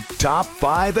Top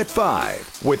 5 at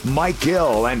 5 with Mike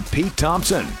Gill and Pete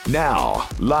Thompson. Now,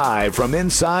 live from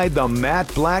inside the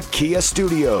Matt Blatt Kia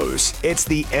Studios, it's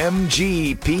the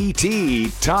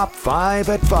MGPT Top 5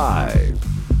 at 5.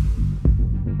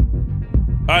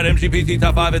 All right, MGPT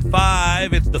Top 5 at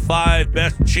 5. It's the 5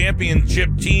 best championship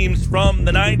teams from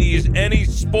the 90s, any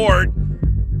sport.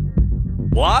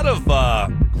 A lot of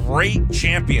great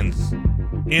champions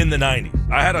in the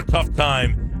 90s. I had a tough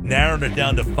time narrowing it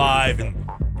down to 5, and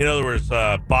there was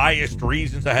biased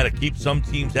reasons I had to keep some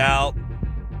teams out,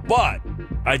 but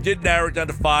I did narrow it down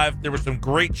to 5. There were some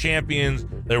great champions.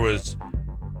 There was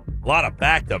a lot of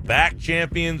back-to-back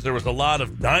champions. There was a lot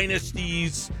of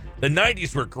dynasties. The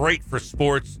 90s were great for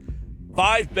sports.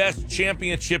 5 best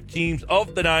championship teams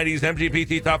of the 90s.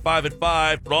 MGPT Top 5 at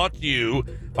 5, brought to you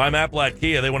by Matt Blatt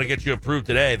Kia. They want to get you approved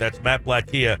today. That's Matt Blatt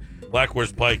Kia, Black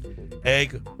Horse Pike,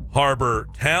 Egg Harbor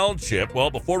Township. Well,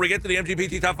 before we get to the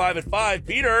MGPT Top 5 at 5,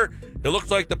 Peter, it looks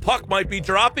like the puck might be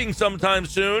dropping sometime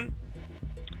soon.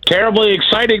 Terribly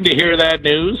exciting to hear that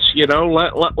news.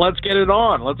 Let's get it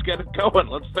on. Let's get it going.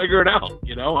 Let's figure it out.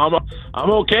 I'm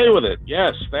okay with it.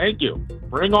 Yes, thank you.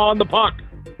 Bring on the puck.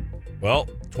 Well,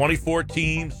 24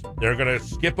 teams. They're going to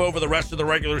skip over the rest of the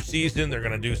regular season. They're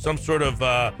going to do some sort of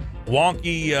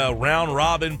wonky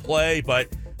round-robin play, but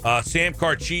Sam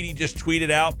Carchidi just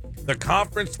tweeted out the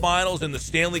conference finals in the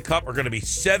Stanley Cup are going to be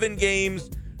 7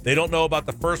 games. They don't know about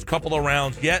the first couple of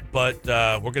rounds yet, but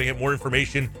we're going to get more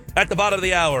information at the bottom of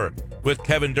the hour with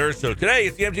Kevin Durso. Today,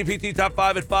 it's the MGPT Top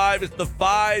 5 at 5. It's the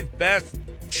 5 best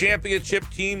championship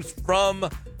teams from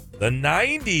the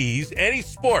 90s, any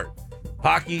sport.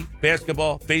 Hockey,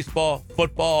 basketball, baseball,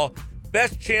 football.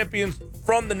 Best champions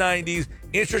from the 90s.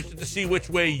 Interested to see which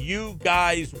way you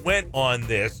guys went on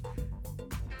this.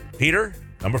 Peter,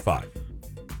 number 5.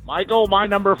 Michael, my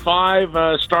number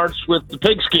 5 starts with the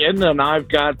pigskin, and I've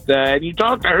got, I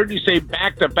heard you say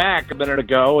back-to-back a minute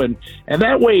ago, and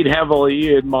that weighed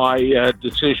heavily in my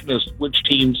decision as which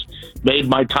teams made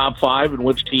my top 5 and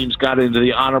which teams got into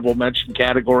the honorable mention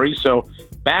category. So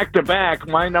back-to-back,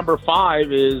 my number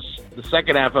 5 is the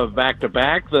second half of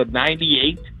back-to-back, the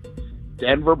 98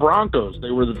 Denver Broncos.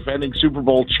 They were the defending Super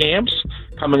Bowl champs,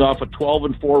 coming off a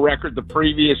 12-4 record the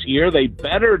previous year. They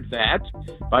bettered that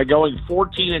by going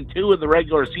 14-2 in the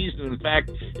regular season. In fact,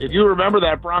 if you remember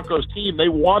that Broncos team, they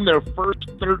won their first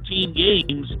 13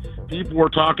 games. People were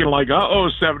talking like,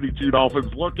 72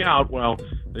 Dolphins, look out. Well,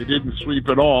 they didn't sweep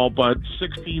at all, but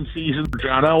 16 seasons for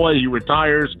John Elway. He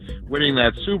retires, winning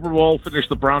that Super Bowl, finished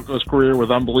the Broncos' career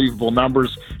with unbelievable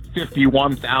numbers,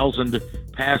 51,000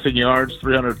 passing yards,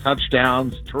 300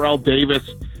 touchdowns. Terrell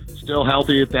Davis, still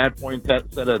healthy at that point,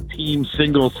 that set a team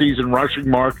single-season rushing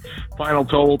mark. Final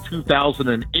total,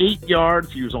 2,008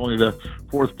 yards. He was only the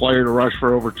 4th player to rush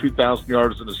for over 2,000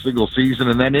 yards in a single season.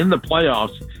 And then in the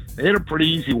playoffs, they had a pretty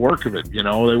easy work of it. They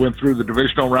went through the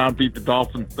divisional round, beat the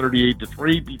Dolphins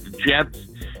 38-3, beat the Jets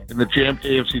in the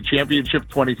AFC Championship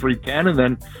 23-10, and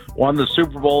then won the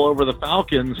Super Bowl over the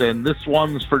Falcons. And this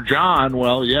one's for John.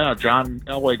 Well, yeah, John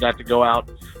Elway got to go out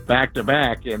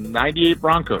back-to-back. And 98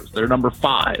 Broncos, they're number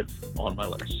 5 on my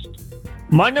list.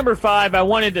 My number 5, I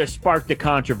wanted to spark the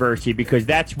controversy because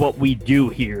that's what we do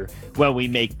here when we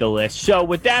make the list. So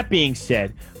with that being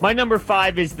said, my number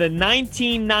 5 is the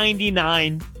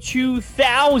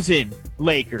 1999-2000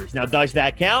 Lakers. Now, does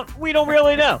that count? We don't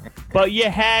really know. But you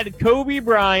had Kobe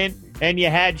Bryant and you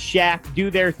had Shaq do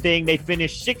their thing. They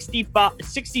finished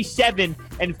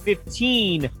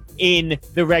 67-15 in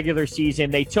the regular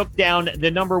season. They took down the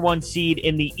number 1 seed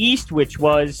in the East, which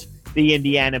was the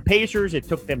Indiana Pacers. It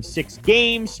took them 6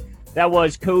 games. That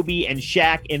was Kobe and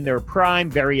Shaq in their prime.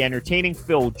 Very entertaining.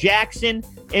 Phil Jackson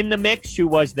in the mix, who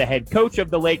was the head coach of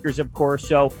the Lakers, of course.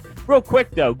 So, real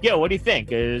quick, though, Gil, what do you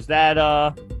think? Is that,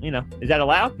 is that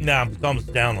allowed? No, I'm thumbs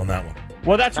down on that one.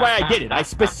 Well, that's why I did it. I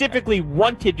specifically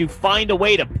wanted to find a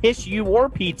way to piss you or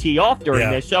PT off during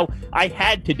this, so I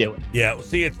had to do it. Yeah,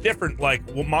 see, it's different. Like,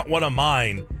 one of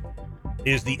mine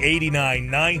is the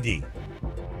 89-90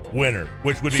 winner,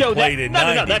 which would be played in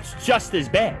 90. No, that's just as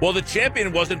bad. Well, the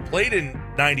champion wasn't played in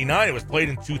 99. It was played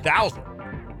in 2000.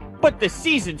 But the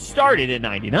season started in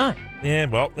 99. Yeah,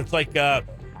 well, it's like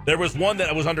there was one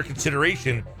that was under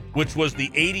consideration, which was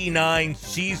the 89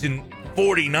 season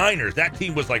 49ers. That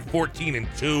team was like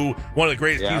 14-2, one of the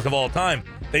greatest teams of all time.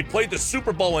 They played the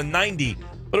Super Bowl in 90,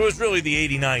 but it was really the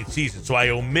 89 season, so I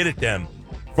omitted them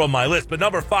from my list. But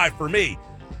number 5 for me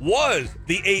was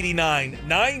the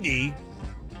 89-90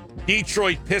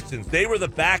 Detroit Pistons. They were the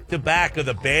back-to-back of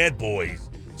the bad boys.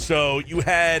 So you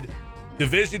had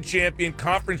division champion,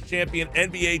 conference champion,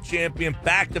 NBA champion,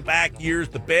 back-to-back years.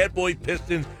 The bad boy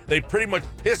Pistons, they pretty much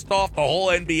pissed off the whole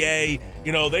NBA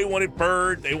They wanted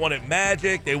Bird, they wanted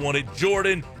Magic, they wanted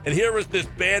Jordan, and here was this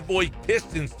bad boy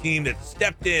Pistons team that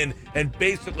stepped in and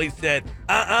basically said,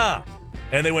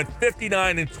 and they went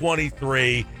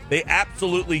 59-23. They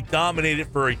absolutely dominated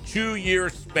for a 2-year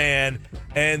span,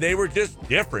 and they were just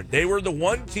different. They were the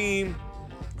one team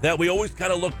that we always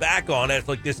kind of look back on as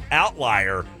like this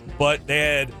outlier, but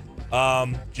they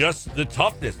had just the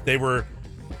toughness. They were,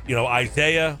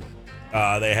 Isaiah.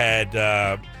 They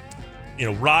had,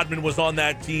 Rodman was on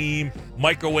that team.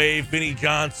 Microwave, Vinnie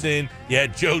Johnson. You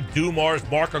had Joe Dumars,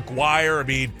 Mark Aguirre. I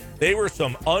mean, they were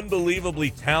some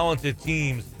unbelievably talented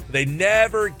teams. They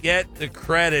never get the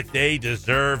credit they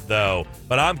deserve, though.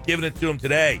 But I'm giving it to them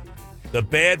today. The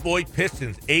Bad Boy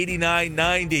Pistons,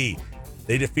 89-90.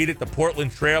 They defeated the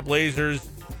Portland Trail Blazers.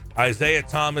 Isaiah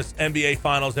Thomas, NBA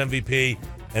Finals MVP.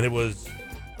 And it was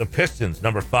the Pistons,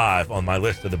 number 5 on my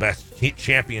list of the best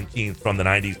champion teams from the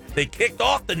 90s. They kicked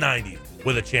off the 90s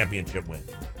with a championship win.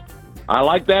 I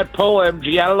like that poll,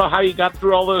 MG. I don't know how you got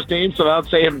through all those names without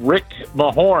saying Rick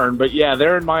Mahorn, but yeah,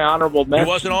 they're in my honorable mention. He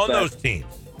wasn't on those teams.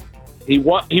 He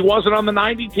wasn't on the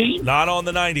 90 team? Not on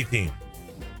the 90 team.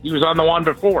 He was on the one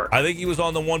before. I think he was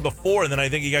on the one before, and then I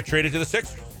think he got traded to the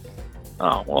Sixers.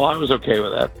 Oh, well, I was okay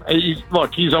with that.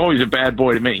 He's always a bad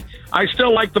boy to me. I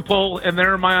still like the poll, and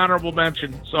they're in my honorable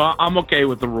mention, so I'm okay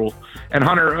with the rule. And,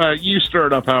 Hunter, you stir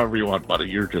it up however you want, buddy.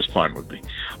 You're just fine with me.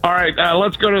 All right,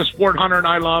 let's go to a sport Hunter and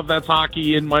I love. That's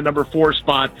hockey in my number 4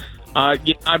 spot.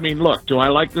 Look, do I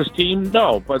like this team?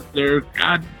 No, but they're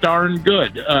god darn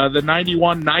good. The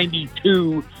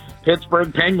 91-92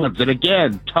 Pittsburgh Penguins. And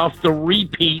again, tough to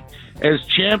repeat as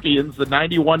champions. The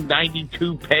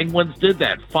 91-92 Penguins did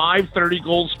that. 5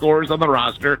 30-goal scorers on the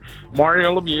roster.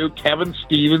 Mario Lemieux, Kevin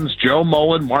Stevens, Joe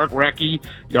Mullen, Mark Recchi,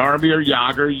 Jaromir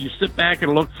Jagr. You sit back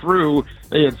and look through,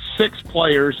 they had 6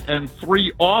 players and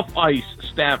 3 off-ice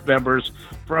staff members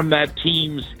from that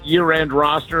team's year-end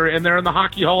roster, and they're in the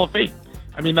Hockey Hall of Fame.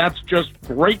 I mean, that's just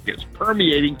greatness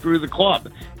permeating through the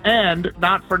club. And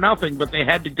not for nothing, but they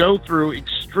had to go through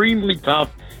extremely tough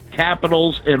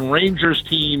Capitals and Rangers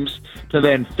teams to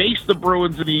then face the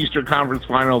Bruins in the Eastern Conference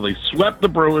Final. They swept the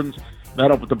Bruins, met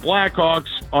up with the Blackhawks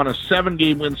on a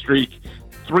 7-game win streak,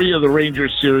 3 of the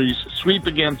Rangers series, sweep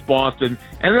against Boston,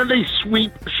 and then they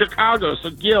sweep Chicago. So,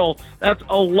 Gil, that's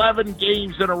 11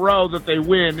 games in a row that they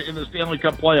win in the Stanley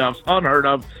Cup playoffs. Unheard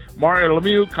of. Mario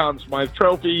Lemieux, Conn Smythe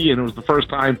Trophy, and it was the first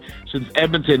time since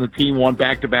Edmonton the team won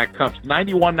back-to-back cups.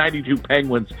 91-92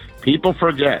 Penguins. People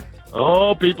forget.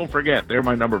 Oh, people forget. They're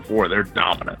my number 4. They're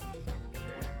dominant.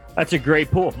 That's a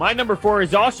great pool. My number 4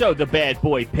 is also the Bad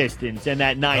Boy Pistons and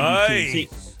that 90 team. See,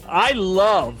 I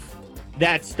love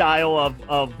that style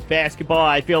of basketball.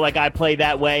 I feel like I play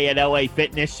that way at LA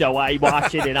Fitness, so I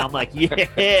watch it and I'm like,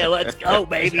 yeah, let's go,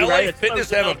 baby. Does LA Fitness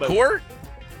have a court?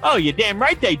 Oh, you're damn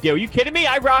right they do. You kidding me?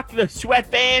 I rock the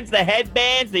sweatbands, the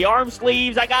headbands, the arm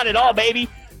sleeves. I got it all, baby.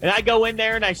 And I go in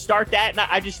there and I start that, and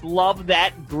I just love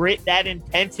that grit, that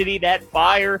intensity, that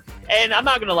fire. And I'm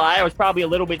not going to lie, I was probably a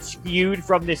little bit skewed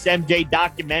from this MJ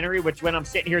documentary, which when I'm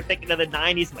sitting here thinking of the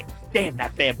 90s, I'm like, damn,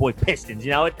 that Bad Boy Pistons.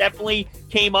 It definitely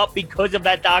came up because of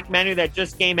that documentary that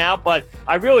just came out, but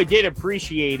I really did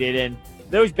appreciate it. And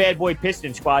those Bad Boy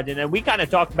Piston squads, and then we kind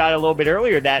of talked about it a little bit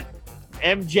earlier, that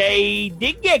MJ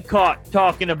did get caught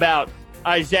talking about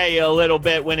Isaiah a little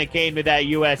bit when it came to that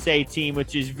USA team,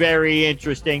 which is very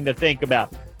interesting to think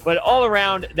about. But all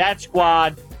around that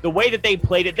squad, the way that they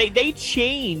played it, they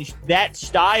changed that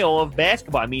style of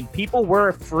basketball. I mean, people were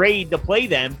afraid to play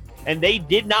them, and they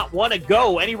did not want to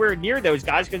go anywhere near those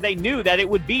guys because they knew that it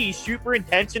would be super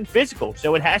intense and physical.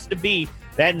 So it has to be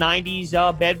that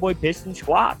 90s Bad Boy Piston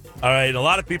squad. All right, a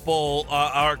lot of people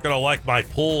aren't going to like my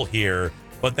poll here,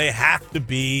 but they have to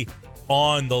be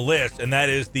on the list, and that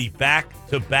is the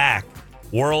back-to-back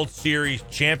World Series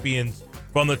champions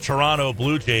from the Toronto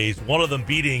Blue Jays, one of them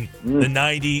beating the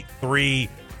 93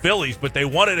 Phillies, but they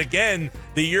won it again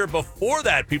the year before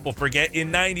that, people forget,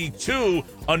 in 92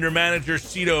 under manager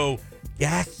Cito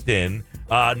Gaston.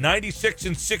 96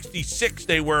 and 66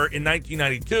 they were in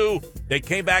 1992. They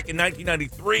came back in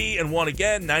 1993 and won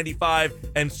again,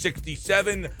 95 and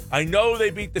 67. I know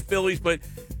they beat the Phillies, but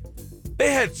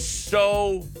they had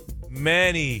so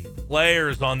many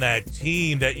players on that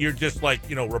team that you're just like,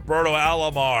 Roberto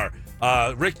Alomar,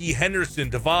 Ricky Henderson,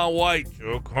 Devon White,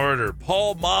 Joe Carter,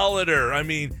 Paul Molitor. I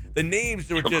mean, the names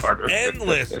were just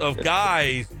endless of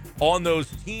guys on those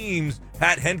teams.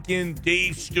 Pat Henkin,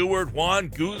 Dave Stewart, Juan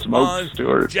Guzman,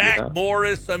 Jack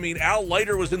Morris. I mean, Al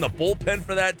Leiter was in the bullpen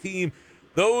for that team.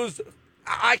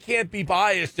 I can't be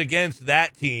biased against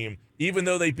that team, even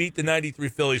though they beat the 93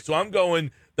 Phillies. So I'm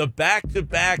going the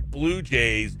back-to-back Blue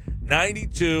Jays,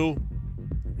 92,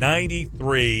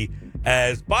 93.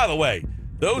 As, by the way,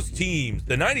 those teams,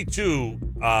 the 92,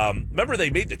 remember they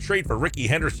made the trade for Ricky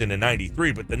Henderson in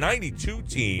 93, but the 92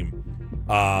 team,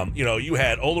 you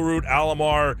had Olerud,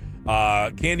 Alomar,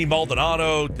 Candy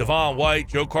Maldonado, Devon White,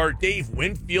 Joe Carter, Dave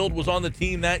Winfield was on the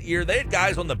team that year. They had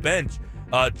guys on the bench.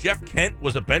 Jeff Kent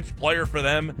was a bench player for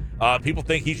them. People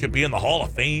think he should be in the Hall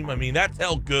of Fame. I mean, that's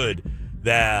how good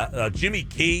that Jimmy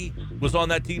Key was on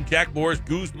that team. Jack Morris,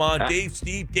 Guzman, Dave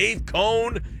Steve, Dave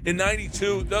Cohn in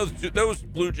 92. Those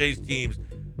Blue Jays teams,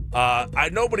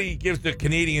 nobody gives the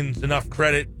Canadians enough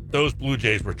credit. Those Blue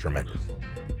Jays were tremendous.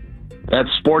 That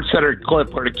SportsCenter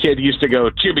clip where the kid used to go,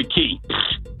 Jimmy Key.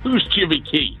 Who's Jimmy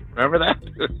Key? Remember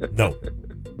that? No.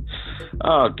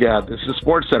 Oh, God, this is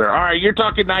SportsCenter. All right, you're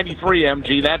talking 93,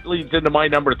 MG. That leads into my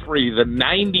number 3, the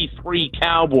 93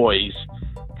 Cowboys.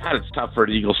 God, it's tough for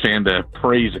an Eagles fan to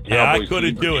praise a Cowboys. Yeah, I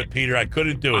couldn't do it, Peter. I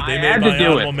couldn't do it. They made my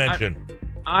honorable mention.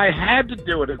 I had to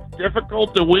do it. It's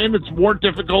difficult to win. It's more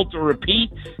difficult to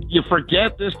repeat. You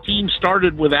forget this team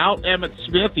started without Emmitt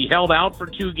Smith. He held out for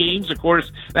 2 games. Of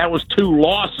course, that was 2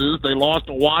 losses. They lost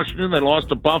to Washington. They lost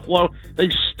to Buffalo. They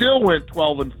still went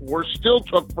 12-4, still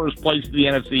took first place in the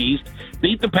NFC East,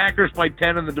 beat the Packers by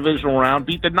 10 in the divisional round,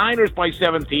 beat the Niners by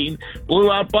 17,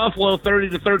 blew out Buffalo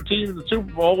 30-13 in the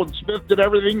Super Bowl, and Smith did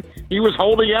everything he was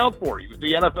holding out for. He was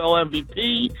the NFL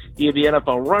MVP. He had the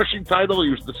NFL rushing title. He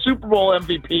was the Super Bowl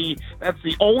MVP. That's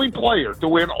the only player to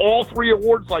win all 3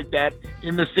 awards like that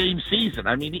in the same season.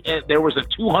 I mean, there was a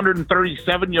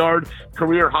 237-yard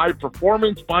career-high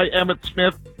performance by Emmitt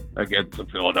Smith against the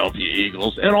Philadelphia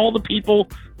Eagles, and all the people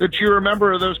that you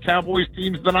remember of those Cowboys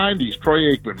teams in the 90s,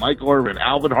 Troy Aikman, Michael Irvin,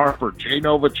 Alvin Harper, Jay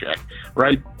Novacek,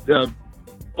 right?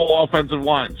 Full offensive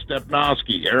line,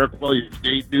 Stepnoski, Eric Williams,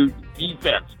 Dave Newton,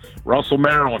 defense, Russell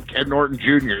Maryland, Ken Norton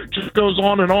Jr. It just goes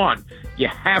on and on. You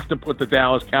have to put the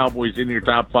Dallas Cowboys in your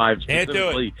top 5,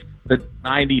 specifically the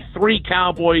 93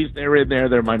 Cowboys. They're in there.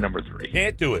 They're my number 3.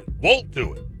 Can't do it. Won't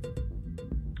do it.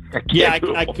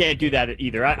 I can't do that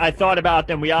either. I thought about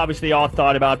them. We obviously all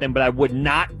thought about them, but I would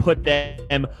not put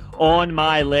them on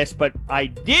my list. But I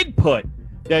did put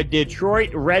the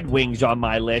Detroit Red Wings on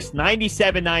my list.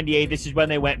 97-98. This is when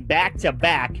they went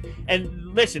back-to-back.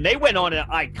 And listen, they went on an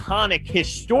iconic,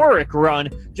 historic run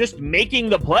just making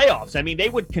the playoffs. I mean, they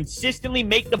would consistently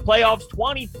make the playoffs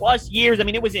 20-plus years. I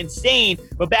mean, it was insane.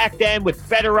 But back then with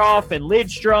Fedorov and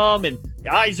Lidstrom and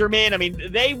Yzerman, I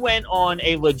mean, they went on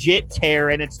a legit tear,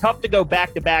 and it's tough to go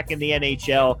back-to-back in the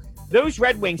NHL. Those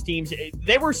Red Wings teams,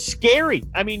 they were scary.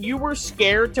 I mean, you were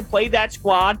scared to play that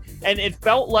squad, and it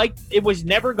felt like it was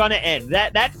never going to end.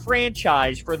 That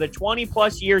franchise, for the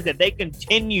 20-plus years that they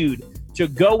continued to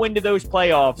go into those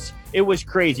playoffs, it was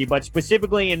crazy. But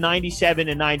specifically in 97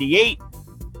 and 98,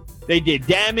 they did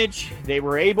damage. They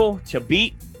were able to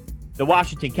beat the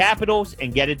Washington Capitals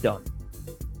and get it done.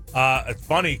 It's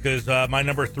funny because my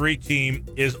number 3 team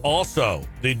is also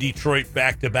the Detroit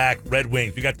back-to-back Red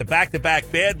Wings. We got the back-to-back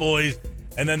Bad Boys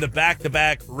and then the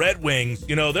back-to-back Red Wings.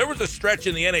 You know, there was a stretch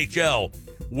in the NHL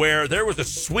where there was a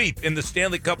sweep in the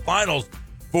Stanley Cup Finals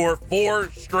for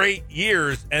 4 straight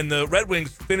years, and the Red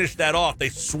Wings finished that off. They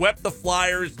swept the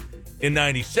Flyers in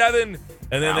 97,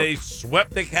 and then they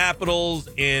swept the Capitals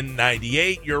in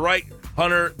 98. You're right,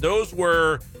 Hunter. Those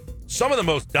were some of the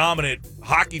most dominant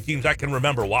hockey teams I can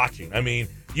remember watching. I mean,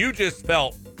 you just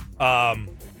felt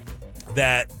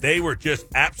that they were just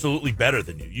absolutely better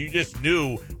than you. You just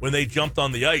knew when they jumped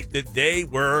on the ice that they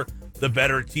were the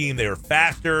better team. They were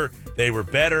faster. They were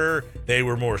better. They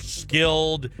were more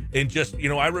skilled. And just,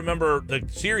 I remember the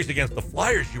series against the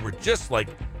Flyers, you were just like,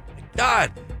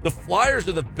 God, the Flyers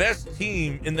are the best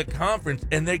team in the conference,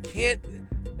 and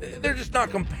they're just not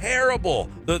comparable.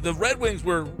 The Red Wings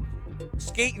were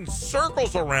skating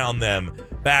circles around them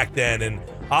back then, and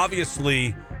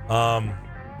obviously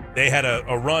they had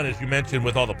a run, as you mentioned,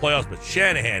 with all the playoffs, but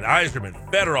Shanahan,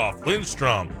 Yzerman, Fedorov,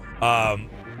 Lindstrom,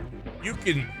 you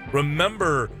can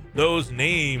remember those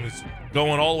names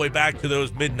going all the way back to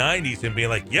those mid-90s and being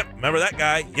like, yep, remember that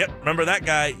guy, yep, remember that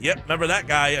guy, yep, remember that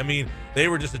guy. I mean, they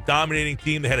were just a dominating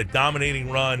team. They had a dominating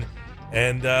run,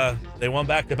 and they won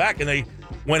back-to-back, and they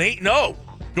went 8-0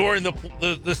 during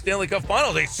the Stanley Cup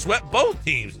Finals. They swept both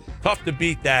teams. Tough to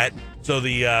beat that. So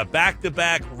the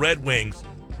back-to-back Red Wings,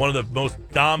 one of the most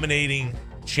dominating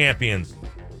champions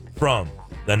from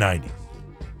the 90s.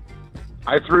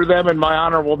 I threw them in my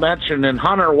honorable mention. And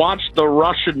Hunter, watch the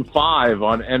Russian 5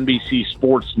 on NBC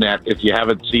Sportsnet if you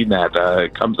haven't seen that.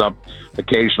 It comes up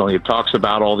occasionally. It talks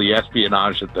about all the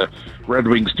espionage that the Red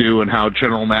Wings do and how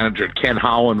general manager Ken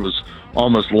Holland was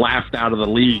almost laughed out of the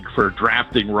league for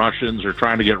drafting Russians or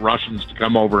trying to get Russians to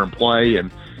come over and play.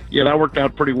 And, yeah, that worked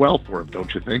out pretty well for him,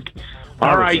 don't you think?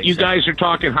 All right, you guys are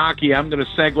talking hockey. I'm going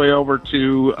to segue over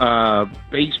to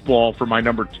baseball for my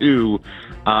number 2.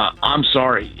 I'm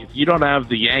sorry. If you don't have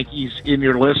the Yankees in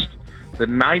your list, the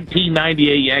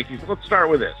 1998 Yankees, let's start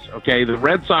with this, okay? The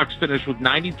Red Sox finished with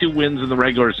 92 wins in the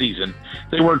regular season.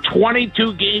 They were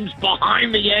 22 games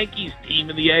behind the Yankees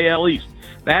team in the AL East.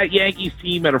 That Yankees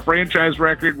team had a franchise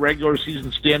record, regular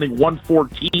season standing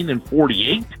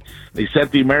 114-48. They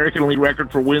set the American League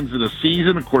record for wins in a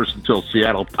season, of course, until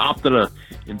Seattle topped it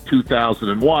in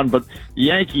 2001. But the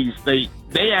Yankees, they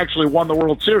actually won the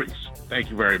World Series. Thank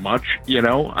you very much. You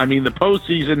know, I mean, the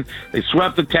postseason, they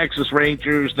swept the Texas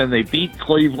Rangers, then they beat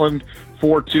Cleveland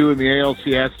 4-2 in the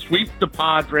ALCS, sweep the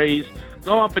Padres,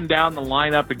 go up and down the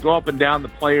lineup and go up and down the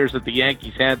players that the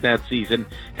Yankees had that season.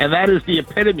 And that is the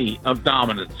epitome of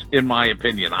dominance, in my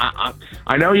opinion.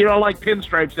 I know you don't like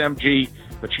pinstripes, MG,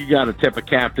 but you got to tip a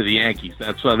cap to the Yankees.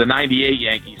 That's the 98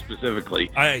 Yankees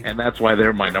specifically, and that's why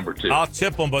they're my number 2. I'll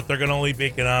tip them, but they're going to only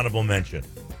make an honorable mention.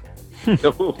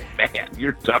 Oh, man,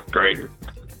 you're a tough grader.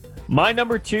 My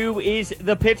number 2 is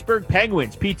the Pittsburgh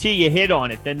Penguins. PT, you hit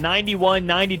on it. The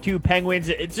 91-92 Penguins.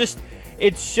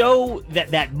 It's so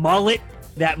that mullet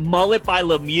by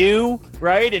Lemieux,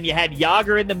 right? And you had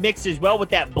Yager in the mix as well with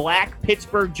that black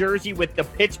Pittsburgh jersey with the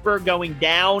Pittsburgh going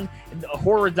down,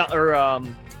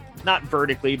 not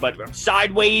vertically, but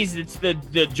sideways. It's the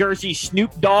jersey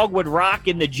Snoop Dogg would rock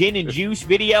in the Gin and Juice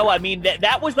video. I mean,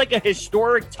 that was like a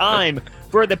historic time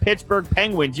for the Pittsburgh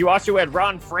Penguins. You also had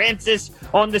Ron Francis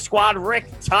on the squad.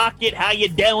 Rick Tocchet, how you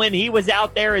doing? He was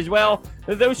out there as well.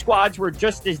 Those squads were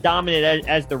just as dominant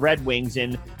as the Red Wings.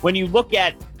 And when you look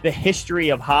at the history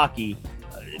of hockey,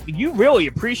 you really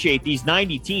appreciate these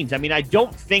 90 teams. I mean, I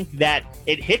don't think that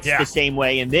it hits the same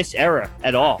way in this era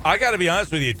at all. I got to be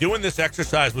honest with you. Doing this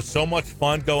exercise was so much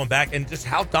fun going back and just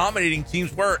how dominating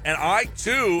teams were. And I,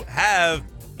 too, have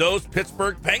those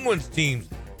Pittsburgh Penguins teams.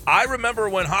 I remember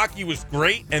when hockey was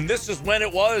great, and this is when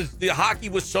it was. The hockey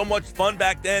was so much fun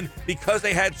back then because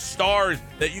they had stars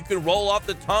that you could roll off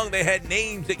the tongue. They had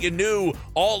names that you knew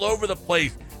all over the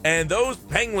place. And those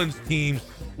Penguins teams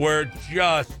were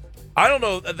just, I don't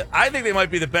know, I think they might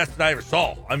be the best that I ever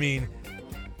saw. I mean,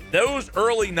 those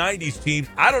early 90s teams,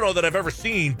 I don't know that I've ever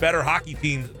seen better hockey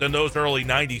teams than those early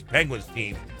 90s Penguins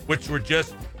teams, which were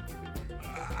just,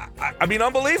 I mean,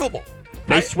 unbelievable.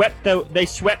 They swept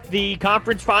the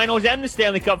conference finals and the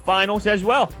Stanley Cup finals as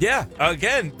well. Yeah,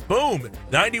 again, boom.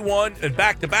 91 and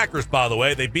back-to-backers, by the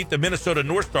way. They beat the Minnesota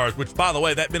North Stars, which, by the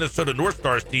way, that Minnesota North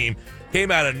Stars team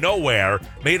came out of nowhere,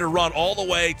 made a run all the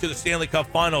way to the Stanley Cup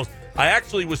finals. I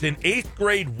actually was in 8th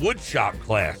grade woodshop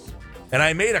class, and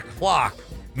I made a clock.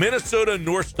 Minnesota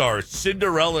North Stars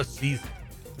Cinderella season.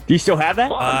 Do you still have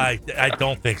that? I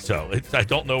don't think so. I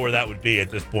don't know where that would be at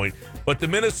this point. But the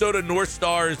Minnesota North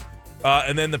Stars,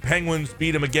 and then the Penguins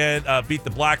beat them again, beat the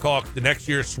Blackhawks the next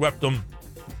year, swept them.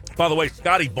 By the way,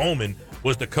 Scotty Bowman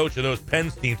was the coach of those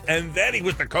Pens teams, and then he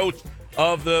was the coach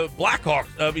of the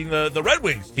Blackhawks, the Red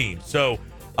Wings team. So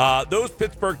those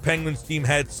Pittsburgh Penguins team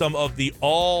had some of the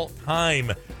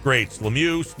all-time greats.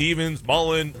 Lemieux, Stevens,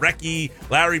 Mullen, Recchi,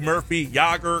 Larry Murphy,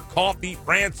 Yager, Coffey,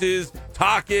 Francis,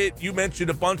 Tocchet. You mentioned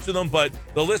a bunch of them, but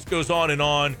the list goes on and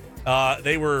on.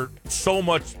 They were so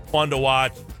much fun to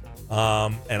watch.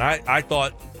 And I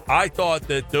thought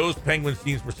that those Penguins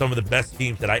teams were some of the best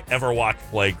teams that I ever watched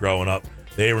play growing up.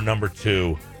 They were number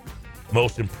 2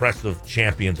 most impressive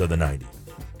champions of the 90s.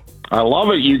 I love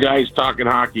it, you guys talking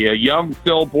hockey. A young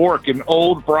Phil Bourque, an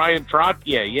old Brian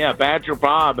Trottier. Yeah, Badger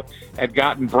Bob had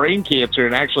gotten brain cancer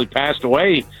and actually passed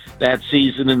away that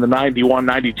season in the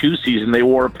 91-92 season. They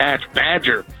wore a patch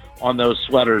Badger on those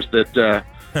sweaters that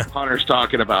Hunter's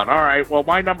talking about. All right, well,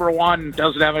 my number 1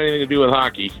 doesn't have anything to do with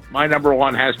hockey. My number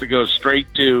 1 has to go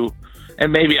straight to,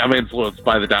 and maybe I'm influenced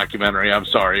by the documentary, I'm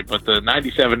sorry, but the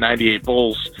 97-98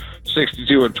 Bulls,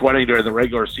 62-20 during the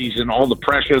regular season, all the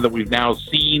pressure that we've now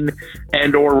seen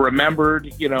and or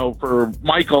remembered. You know, for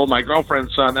Michael, my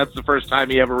girlfriend's son, that's the first time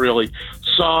he ever really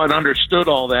saw and understood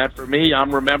all that. For me,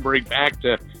 I'm remembering back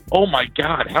to, oh my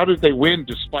God, how did they win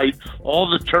despite all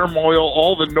the turmoil,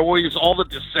 all the noise, all the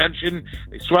dissension?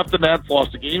 They swept the Nets,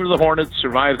 lost the game to the Hornets,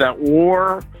 survived that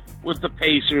war with the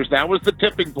Pacers. That was the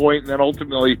tipping point, and then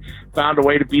ultimately found a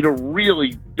way to beat a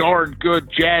really darn good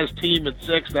Jazz team at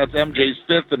 6. That's MJ's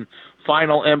 5th and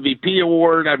final MVP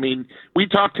award. I mean, we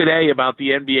talked today about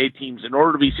the NBA teams. In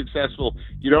order to be successful,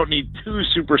 you don't need 2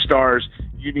 superstars.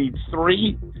 You need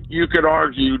 3. You could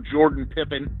argue Jordan,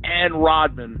 Pippen, and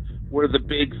Rodman were the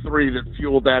big 3 that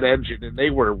fueled that engine, and they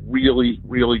were really,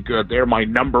 really good. They're my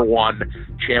number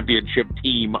 1 championship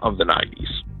team of the 90s.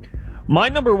 My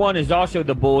number 1 is also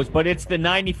the Bulls, but it's the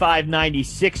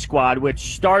 95-96 squad, which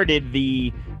started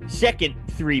the second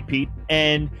three-peat.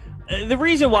 And the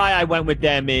reason why I went with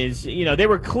them is, they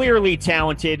were clearly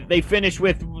talented. They finished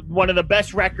with one of the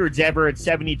best records ever at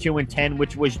 72-10,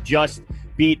 which was just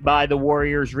beat by the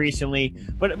Warriors recently.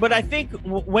 But I think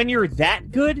when you're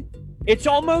that good, it's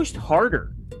almost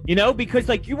harder, because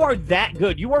you are that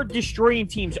good. You are destroying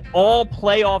teams all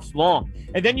playoffs long.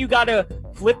 And then you got to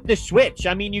flip the switch.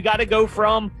 I mean, you got to go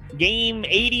from game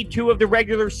 82 of the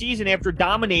regular season after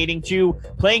dominating to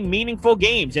playing meaningful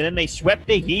games. And then they swept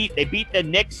the Heat. They beat the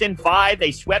Knicks in 5.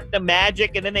 They swept the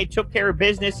Magic. And then they took care of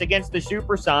business against the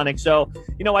Supersonics. So,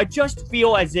 I just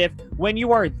feel as if when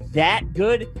you are that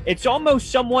good, it's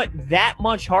almost somewhat that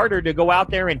much harder to go out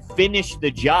there and finish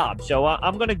the job. So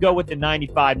I'm going to go with the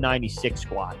 95-96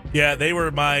 squad. Yeah, they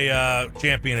were my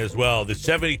champion as well. The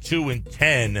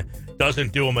 72-10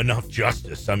 doesn't do them enough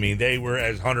justice. I mean, they were,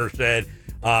 as Hunter said,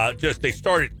 they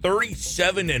started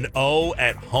 37-0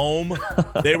 at home.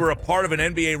 They were a part of an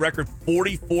NBA record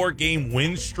 44-game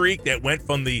win streak that went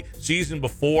from the season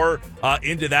before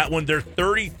into that one. They're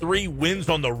 33 wins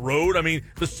on the road. I mean,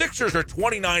 the Sixers are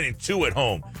 29-2 at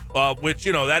home, which,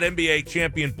 that NBA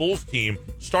champion Bulls team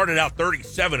started out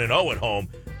 37-0 at home.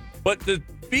 But to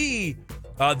be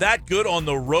that good on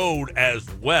the road as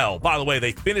well. By the way,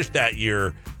 they finished that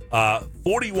year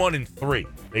 41-3.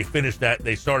 They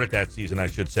started that season, I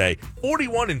should say.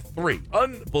 41-3.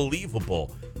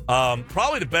 Unbelievable.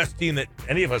 Probably the best team that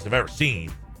any of us have ever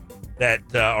seen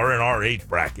that are in our age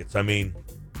brackets. I mean,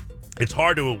 it's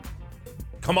hard to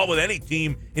come up with any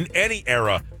team in any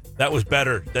era that was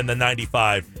better than the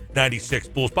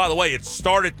 95-96 Bulls. By the way, it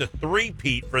started the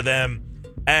three-peat for them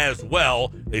as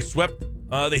well. They swept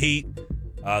the Heat.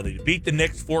 They beat the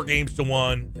Knicks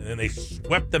 4-1, and then they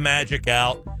swept the Magic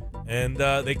out. And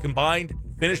they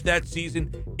finished that season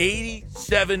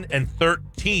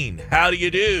 87-13. How do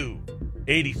you do?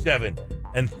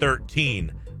 87-13.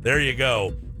 There you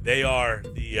go. They are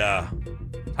the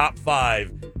top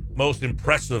 5 most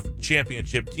impressive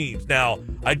championship teams. Now,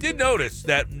 I did notice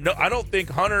that I don't think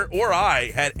Hunter or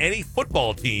I had any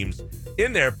football teams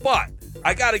in there, but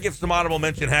I got to give some honorable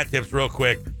mention hat tips real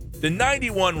quick. The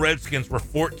 91 Redskins were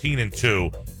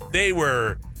 14-2. They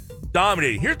were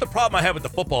dominating. Here's the problem I have with the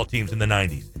football teams in the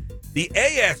 90s. The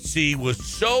AFC was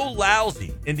so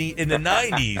lousy in the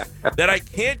 90s that I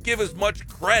can't give as much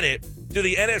credit to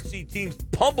the NFC teams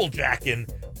pummeljacking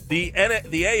the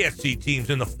AFC teams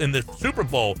in the Super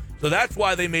Bowl. So that's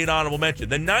why they made honorable mention.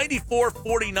 The 94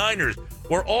 49ers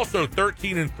were also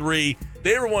 13-3.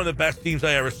 They were one of the best teams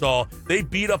I ever saw. They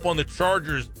beat up on the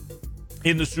Chargers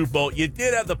in the Super Bowl. You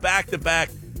did have the back-to-back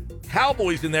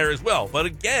Cowboys in there as well. But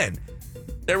again,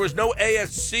 there was no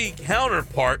AFC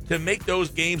counterpart to make those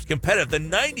games competitive. The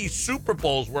 90 Super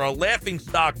Bowls were a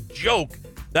laughingstock joke.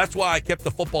 That's why I kept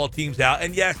the football teams out.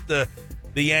 And yes, the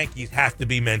Yankees have to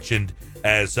be mentioned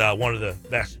as one of the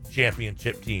best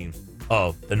championship teams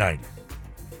of the 90s.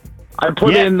 I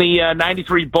put in the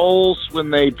 93 Bulls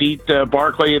when they beat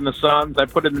Barkley and the Suns. I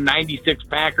put in the 96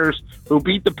 Packers who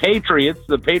beat the Patriots.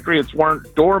 The Patriots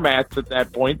weren't doormats at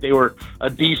that point. They were a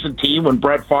decent team when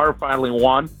Brett Favre finally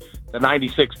won. The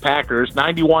 96 Packers.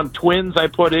 91 Twins I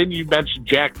put in. You mentioned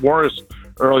Jack Morris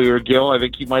earlier, Gil. I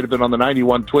think he might have been on the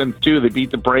 91 Twins, too. They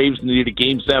beat the Braves and needed a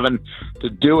Game 7 to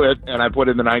do it. And I put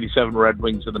in the 97 Red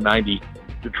Wings and the 90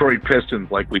 Detroit Pistons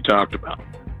like we talked about.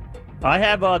 I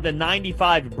have the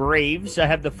 95 Braves. I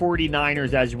have the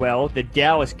 49ers as well. The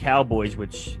Dallas Cowboys,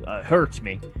 which hurts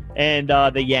me. And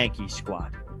the Yankees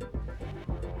squad.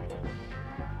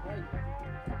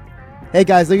 Hey,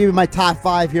 guys, let me give you my top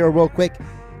 5 here real quick.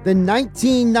 The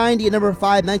 1990 at number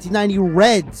 5, 1990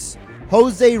 Reds.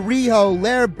 Jose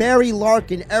Rijo, Barry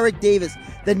Larkin, Eric Davis.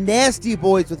 The Nasty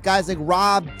Boys with guys like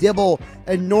Rob Dibble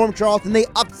and Norm Charlton. They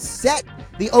upset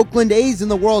the Oakland A's in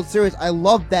the World Series. I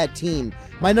love that team.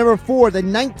 My number 4, the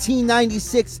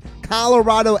 1996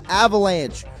 Colorado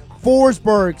Avalanche.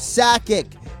 Forsberg, Sakic,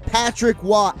 Patrick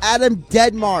Waugh, Adam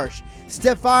Deadmarsh,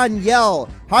 Stefan Yell.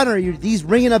 Hunter, these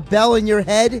ringing a bell in your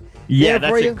head? Yeah,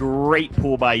 that's a great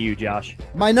pull by you, Josh.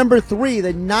 My number 3,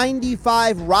 the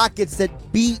 95 Rockets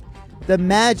that beat the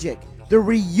Magic. The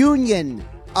reunion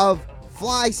of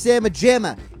Fly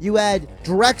Samajama. You had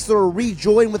Drexler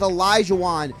rejoin with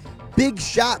Elijah Big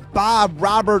Shot Bob,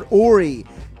 Robert Ory,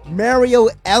 Mario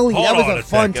Ellie. That was a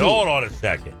fun team. Hold on a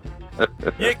second.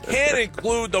 You can't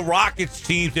include the Rockets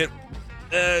teams that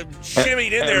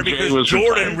shimmied in there because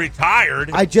Jordan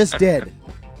retired. I just did.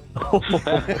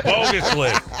 Bogus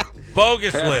list.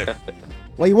 Bogus list.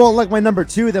 Well, you won't like my number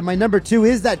 2. Then my number 2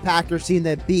 is that Packers team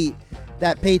that beat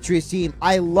that Patriots team.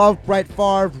 I love Brett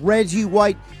Favre, Reggie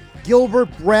White,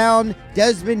 Gilbert Brown,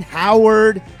 Desmond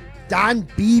Howard, Don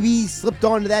Beebe slipped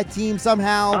onto that team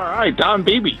somehow. All right, Don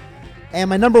Beebe. And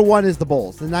my number 1 is the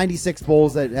Bulls, the 96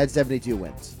 Bulls that had 72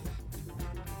 wins.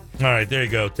 All right, there you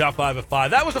go. Top 5 at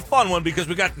 5. That was a fun one because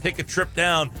we got to take a trip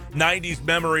down 90s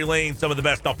memory lane, some of the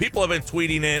best. Now, people have been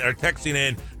tweeting in or texting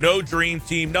in, no dream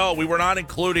team. No, we were not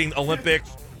including Olympics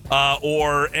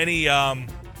or any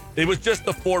it was just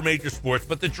the 4 major sports,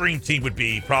 but the dream team would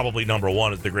be probably number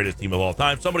 1 as the greatest team of all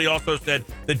time. Somebody also said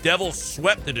the Devils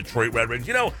swept the Detroit Red Wings.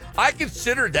 You know, I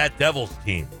considered that Devils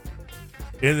team.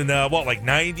 In,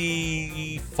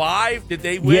 95? Did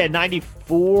they win? Yeah,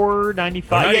 94,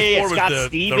 95. 94 yeah, was Scott the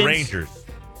Stevens. Rangers.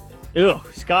 Ugh,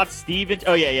 Scott Stevens.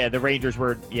 Oh, yeah, the Rangers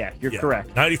were, you're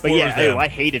correct. 94 but was them. I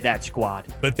hated that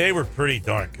squad. But they were pretty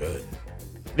darn good.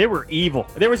 They were evil.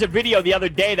 There was a video the other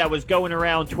day that was going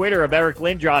around Twitter of Eric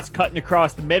Lindros cutting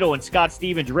across the middle and Scott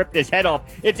Stevens ripped his head off.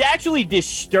 It's actually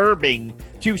disturbing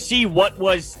to see what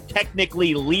was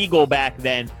technically legal back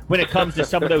then when it comes to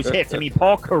some of those hits. I mean,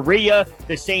 Paul Correa,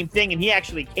 the same thing, and he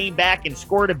actually came back and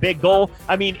scored a big goal.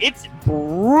 I mean, it's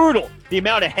brutal, the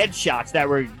amount of headshots that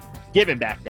were given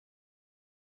back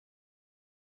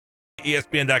then.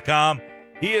 ESPN.com.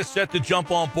 He is set to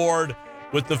jump on board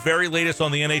with the very latest on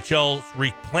the NHL's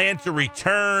plan to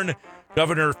return.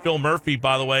 Governor Phil Murphy,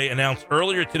 by the way, announced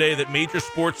earlier today that major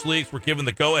sports leagues were given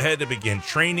the go-ahead to begin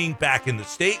training back in the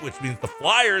state, which means the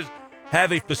Flyers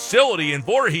have a facility in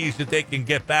Voorhees that they can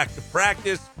get back to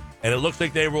practice, and it looks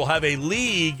like they will have a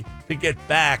league to get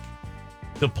back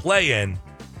to play in.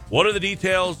 What are the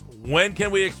details? When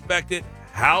can we expect it?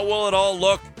 How will it all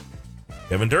look?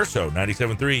 Kevin Durso,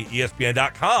 97.3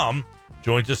 ESPN.com,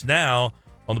 joins us now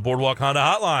on the Boardwalk Honda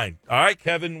Hotline. All right,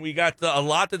 Kevin, we got a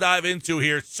lot to dive into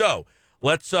here. So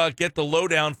let's get the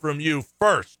lowdown from you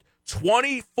first.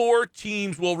 24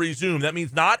 teams will resume. That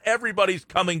means not everybody's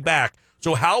coming back.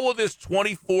 So how will this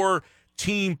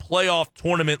 24-team playoff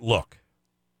tournament look?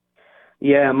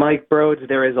 Yeah, Mike Broads,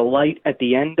 there is a light at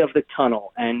the end of the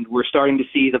tunnel, and we're starting to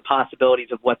see the possibilities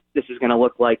of what this is going to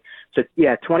look like. So,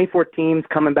 24 teams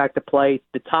coming back to play,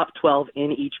 the top 12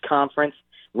 in each conference,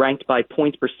 ranked by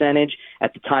points percentage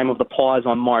at the time of the pause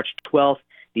on March 12th.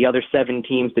 The other 7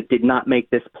 teams that did not make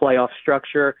this playoff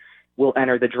structure will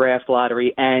enter the draft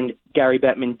lottery. And Gary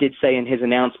Bettman did say in his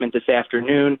announcement this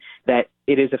afternoon that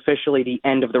it is officially the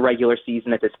end of the regular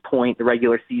season at this point. The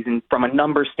regular season, from a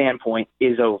number standpoint,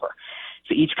 is over.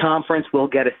 So each conference will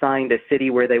get assigned a city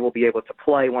where they will be able to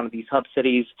play, one of these hub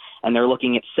cities, and they're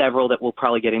looking at several that we'll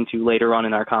probably get into later on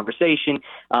in our conversation.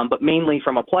 But mainly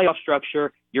from a playoff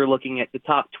structure, you're looking at the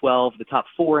top 12, the top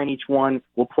 4 in each one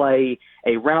will play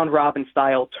a round-robin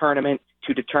style tournament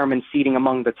to determine seeding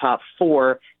among the top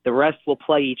 4. The rest will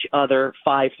play each other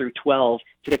 5 through 12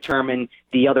 to determine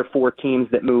the other 4 teams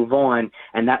that move on,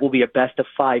 and that will be a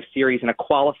best-of-5 series and a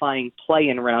qualifying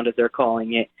play-in round, as they're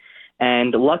calling it.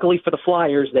 And luckily for the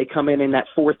Flyers, they come in that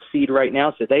 4th seed right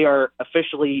now, so they are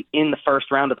officially in the first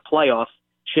round of the playoffs,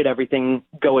 should everything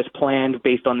go as planned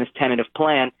based on this tentative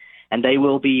plan. And they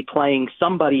will be playing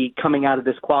somebody coming out of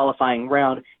this qualifying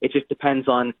round. It just depends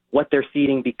on what their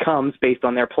seeding becomes based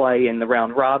on their play in the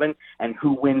round robin and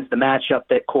who wins the matchup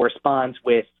that corresponds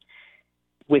with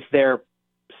their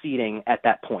seeding at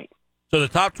that point. So the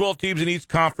top 12 teams in each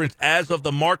conference as of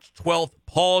the March 12th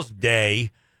pause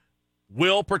day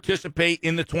will participate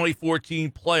in the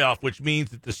 2014 playoff, which means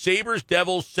that the Sabres,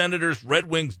 Devils, Senators, Red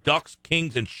Wings, Ducks,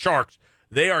 Kings, and Sharks,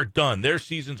 they are done. Their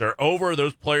seasons are over.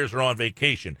 Those players are on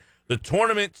vacation. The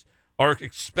tournaments are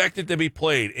expected to be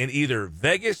played in either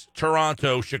Vegas,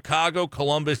 Toronto, Chicago,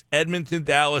 Columbus, Edmonton,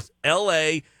 Dallas,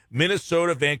 L.A.,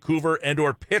 Minnesota, Vancouver, and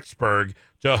or Pittsburgh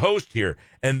to host here.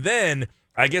 And then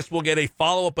I guess we'll get a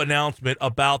follow-up announcement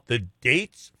about the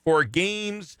dates for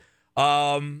games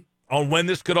on when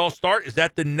this could all start. Is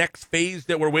that the next phase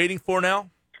that we're waiting for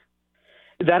now?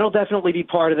 That'll definitely be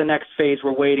part of the next phase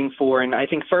we're waiting for. And I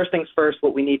think first things first,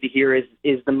 what we need to hear is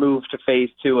the move to phase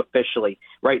 2 officially.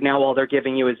 Right now, all they're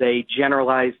giving you is a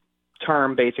generalized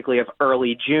term, basically, of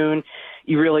early June.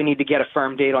 You really need to get a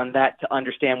firm date on that to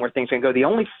understand where things can go. The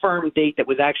only firm date that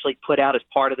was actually put out as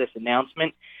part of this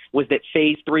announcement was that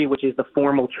phase 3, which is the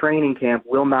formal training camp,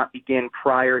 will not begin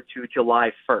prior to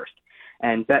July 1st.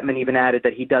 And Bettman even added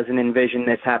that he doesn't envision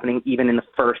this happening even in the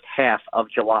first half of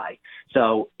July.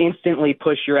 So instantly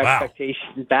push your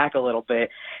expectations back a little bit,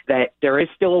 that there is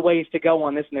still a ways to go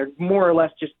on this, and they're more or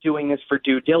less just doing this for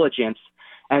due diligence.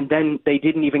 And then they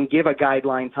didn't even give a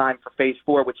guideline time for phase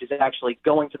 4, which is actually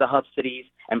going to the hub cities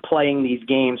and playing these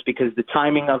games, because the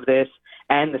timing of this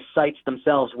and the sites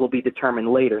themselves will be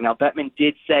determined later. Now, Bettman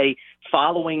did say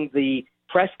following the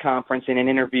press conference in an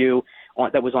interview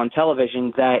that was on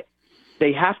television that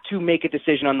they have to make a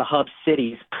decision on the hub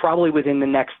cities probably within the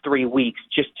next 3 weeks,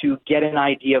 just to get an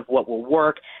idea of what will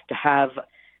work, to have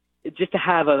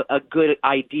a good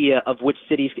idea of which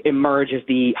cities emerge as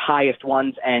the highest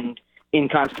ones and in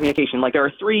constant communication. Like, there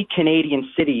are 3 Canadian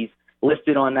cities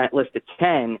listed on that list of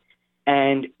 10,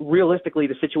 and realistically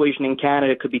the situation in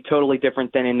Canada could be totally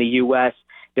different than in the U.S.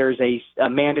 There's a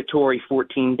mandatory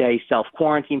 14-day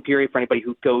self-quarantine period for anybody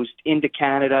who goes into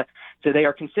Canada. So they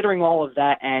are considering all of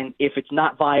that, and if it's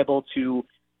not viable to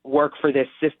work for this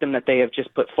system that they have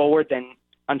just put forward, then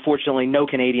unfortunately no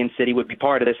Canadian city would be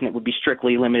part of this, and it would be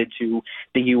strictly limited to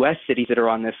the U.S. cities that are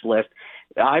on this list.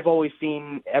 I've always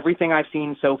seen, everything I've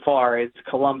seen so far is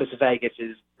Columbus, Vegas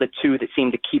is the 2 that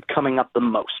seem to keep coming up the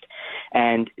most.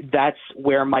 And that's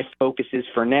where my focus is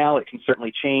for now. It can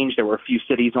certainly change. There were a few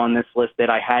cities on this list that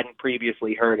I hadn't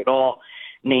previously heard at all,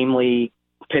 namely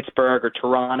Pittsburgh or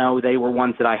Toronto. They were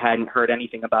ones that I hadn't heard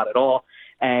anything about at all.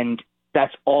 And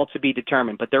that's all to be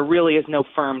determined. But there really is no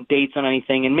firm dates on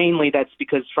anything. And mainly that's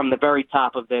because from the very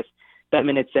top of this,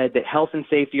 Bettman had said that health and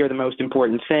safety are the most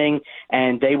important thing,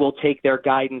 and they will take their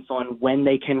guidance on when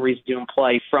they can resume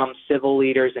play from civil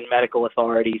leaders and medical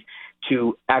authorities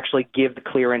to actually give the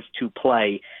clearance to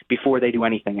play before they do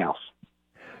anything else.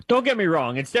 Don't get me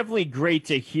wrong. It's definitely great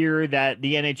to hear that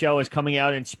the NHL is coming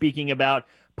out and speaking about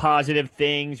positive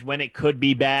things when it could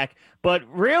be back. But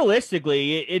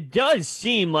realistically, it does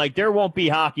seem like there won't be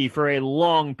hockey for a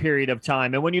long period of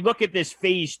time. And when you look at this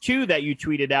phase 2 that you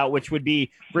tweeted out, which would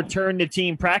be return to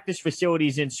team practice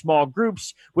facilities in small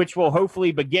groups, which will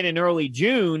hopefully begin in early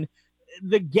June,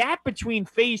 the gap between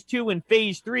phase 2 and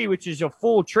phase 3, which is a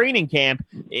full training camp,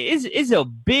 is a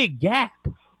big gap.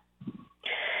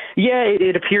 Yeah,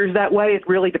 it appears that way. It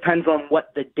really depends on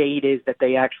what the date is that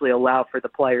they actually allow for the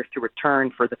players to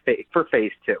return for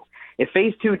phase 2. If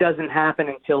phase 2 doesn't happen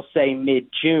until, say,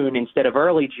 mid-June instead of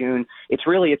early June, it's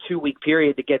really a 2-week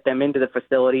period to get them into the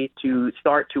facility to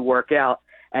start to work out,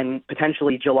 and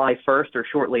potentially July 1st or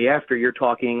shortly after, you're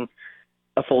talking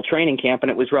a full training camp, and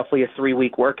it was roughly a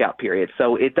 3-week workout period.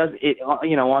 So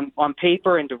on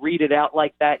paper, and to read it out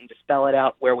like that and to spell it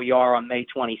out where we are on May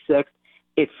 26th,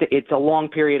 it's a long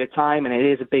period of time, and it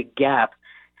is a big gap.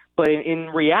 But in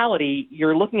reality,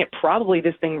 you're looking at probably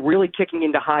this thing really kicking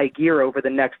into high gear over the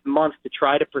next month to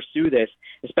try to pursue this,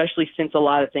 especially since a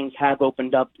lot of things have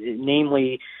opened up,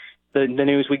 namely the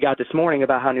news we got this morning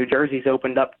about how New Jersey's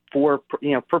opened up for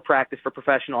practice for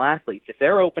professional athletes. If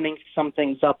they're opening some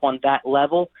things up on that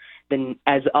level, then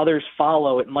as others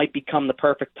follow, it might become the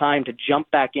perfect time to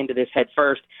jump back into this head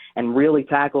first and really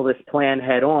tackle this plan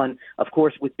head on, of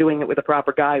course, with doing it with the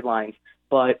proper guidelines.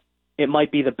 But it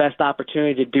might be the best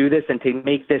opportunity to do this and to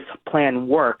make this plan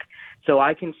work. So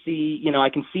I can see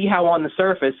how on the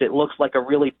surface it looks like a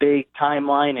really big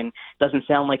timeline and doesn't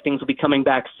sound like things will be coming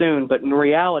back soon. But in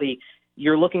reality,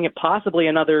 you're looking at possibly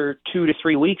another 2 to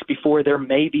 3 weeks before there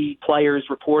may be players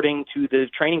reporting to the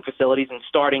training facilities and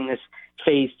starting this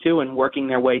phase 2 and working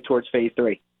their way towards phase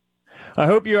 3. I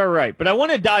hope you are right. But I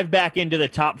want to dive back into the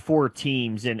top 4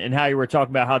 teams and how you were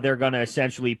talking about how they're going to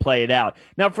essentially play it out.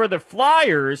 Now, for the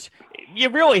Flyers, you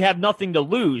really have nothing to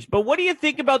lose. But what do you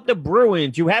think about the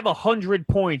Bruins, who have 100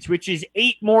 points, which is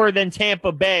 8 more than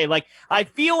Tampa Bay? Like, I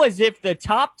feel as if the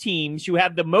top teams who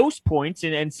have the most points,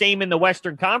 and same in the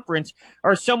Western Conference,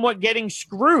 are somewhat getting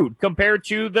screwed compared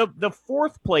to the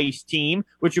fourth place team,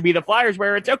 which would be the Flyers,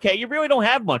 where it's okay, you really don't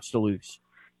have much to lose.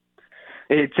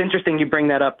 It's interesting you bring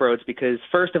that up, Rhodes, because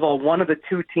first of all, one of the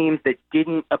 2 teams that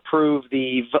didn't have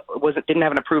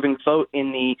an approving vote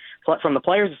from the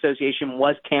Players Association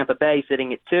was Tampa Bay,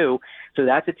 sitting at 2. So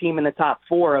that's a team in the top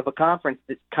 4 of a conference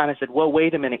that kind of said, "Whoa,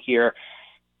 wait a minute here.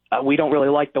 We don't really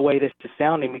like the way this is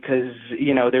sounding because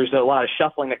there's a lot of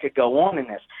shuffling that could go on in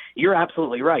this." You're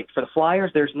absolutely right. For the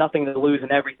Flyers, there's nothing to lose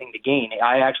and everything to gain.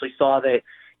 I actually saw that.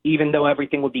 Even though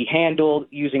everything would be handled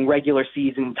using regular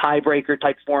season tiebreaker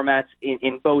type formats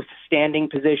in both standing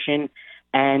position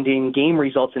and in game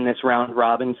results in this round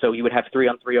robin, so you would have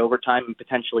 3-on-3 overtime and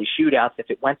potentially shootouts if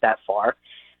it went that far,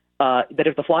 that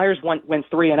if the Flyers went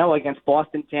 3-0 against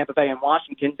Boston, Tampa Bay, and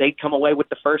Washington, they'd come away with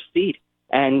the first seed.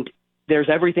 And there's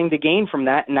everything to gain from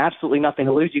that and absolutely nothing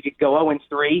to lose. You could go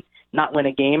 0-3, not win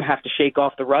a game, have to shake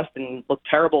off the rust and look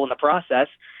terrible in the process,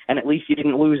 and at least you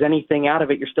didn't lose anything out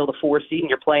of it. You're still the 4 seed, and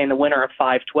you're playing the winner of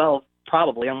 5-12,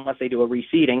 probably, unless they do a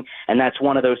reseeding, and that's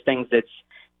one of those things that's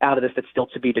out of this that's still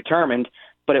to be determined.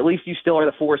 But at least you still are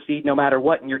the 4 seed no matter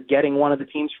what, and you're getting one of the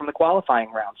teams from the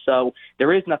qualifying round. So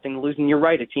there is nothing to lose, and you're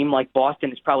right. A team like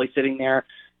Boston is probably sitting there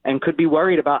and could be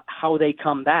worried about how they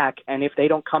come back, and if they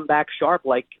don't come back sharp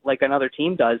like another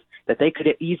team does, that they could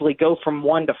easily go from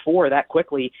 1 to 4 that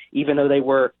quickly, even though they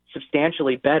were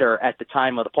substantially better at the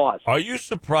time of the pause. Are you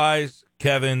surprised,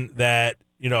 Kevin, that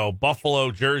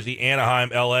Buffalo, Jersey,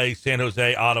 Anaheim, L.A., San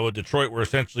Jose, Ottawa, Detroit were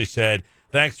essentially said,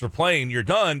 thanks for playing, you're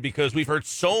done? Because we've heard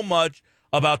so much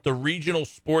about the regional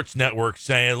sports networks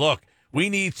saying, look, we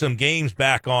need some games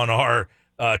back on our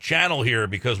channel here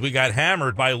because we got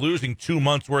hammered by losing 2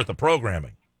 months' worth of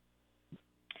programming.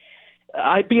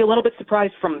 I'd be a little bit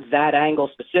surprised from that angle,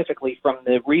 specifically from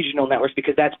the regional networks,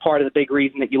 because that's part of the big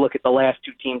reason that you look at the last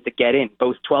two teams that get in.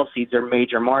 Both 12 seeds are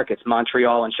major markets,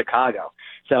 Montreal and Chicago.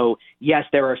 So, yes,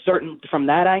 there are certain – from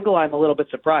that angle, I'm a little bit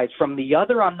surprised. From the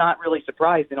other, I'm not really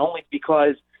surprised, and only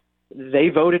because they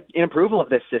voted in approval of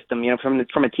this system.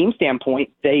 From a team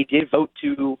standpoint, they did vote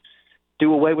to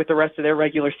do away with the rest of their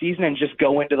regular season and just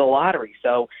go into the lottery.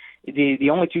 So the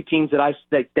only two teams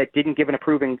that didn't give an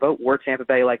approving vote were Tampa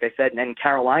Bay, like I said, and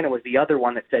Carolina was the other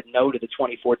one that said no to the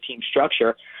 24-team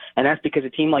structure. And that's because a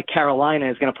team like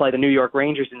Carolina is going to play the New York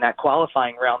Rangers in that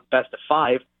qualifying round, best of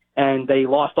 5, and they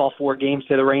lost all 4 games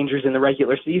to the Rangers in the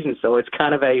regular season. So it's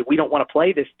kind of we don't want to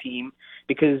play this team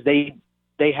because they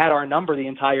had our number the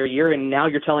entire year, and now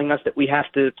you're telling us that we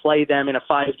have to play them in a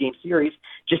 5-game series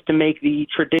just to make the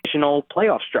traditional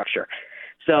playoff structure.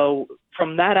 So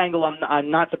from that angle,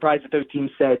 I'm not surprised that those teams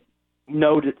said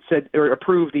no or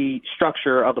approved the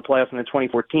structure of the playoffs and the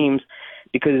 24 teams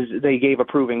because they gave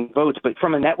approving votes. But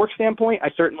from a network standpoint, I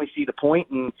certainly see the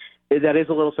point, and that is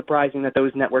a little surprising that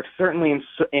those networks, certainly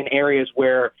in areas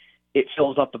where it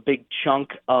fills up a big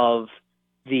chunk of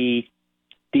the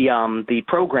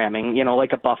programming,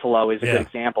 like a Buffalo is a good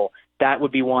example. That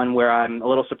would be one where I'm a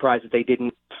little surprised that they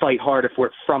didn't fight harder for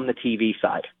it from the TV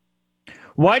side.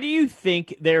 Why do you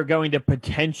think they're going to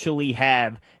potentially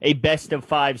have a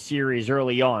best-of-5 series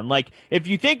early on? Like, if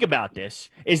you think about this,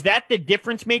 is that the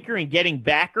difference maker in getting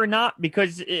back or not?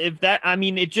 Because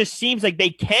it just seems like they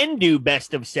can do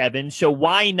best-of-7, so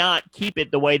why not keep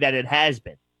it the way that it has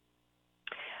been?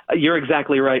 You're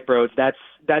exactly right, bro. That's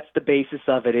the basis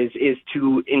of it is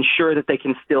to ensure that they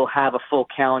can still have a full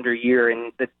calendar year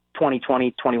in the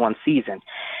 2020-21 season.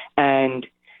 And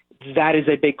that is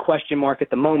a big question mark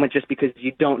at the moment just because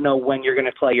you don't know when you're going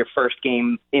to play your first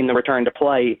game in the return to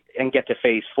play and get to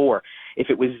phase 4.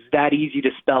 If it was that easy to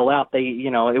spell out,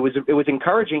 it was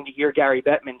encouraging to hear Gary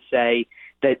Bettman say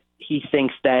that he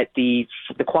thinks that the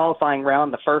qualifying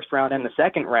round, the first round and the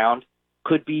second round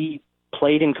could be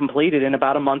played and completed in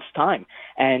about a month's time.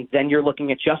 And then you're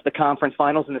looking at just the conference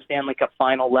finals and the Stanley Cup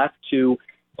final left to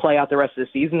play out the rest of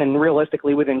the season. And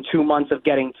realistically, within 2 months of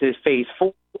getting to phase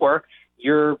 4,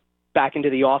 you're back into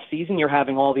the off season, you're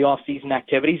having all the off season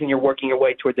activities and you're working your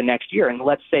way toward the next year. And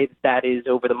let's say that is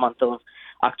over the month of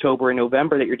October and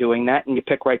November that you're doing that, and you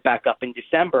pick right back up in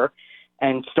December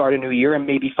and start a new year and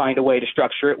maybe find a way to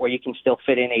structure it where you can still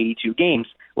fit in 82 games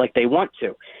like they want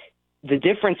to. The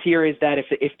difference here is that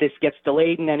if this gets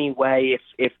delayed in any way,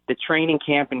 if the training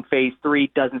camp in phase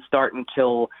 3 doesn't start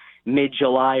until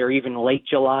mid-July or even late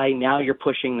July, now you're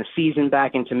pushing the season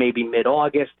back into maybe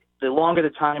mid-August. The longer the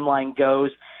timeline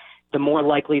goes, the more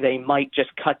likely they might just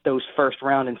cut those first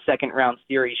round and second round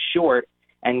series short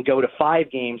and go to 5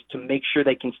 games to make sure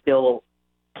they can still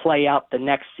play out the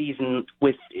next season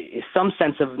with some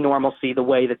sense of normalcy the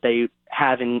way that they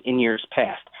have in years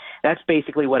past. That's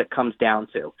basically what it comes down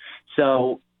to.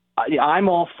 So I'm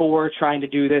all for trying to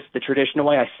do this the traditional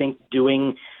way. I think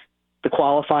doing the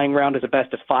qualifying round as a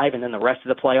best of 5 and then the rest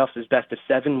of the playoffs as best of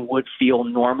 7 would feel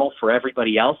normal for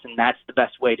everybody else, and that's the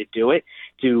best way to do it,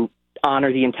 to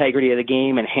honor the integrity of the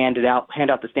game and hand out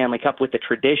the Stanley Cup with the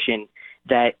tradition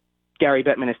that Gary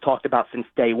Bettman has talked about since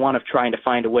day one of trying to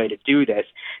find a way to do this.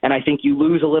 And I think you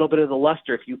lose a little bit of the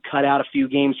luster if you cut out a few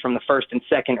games from the first and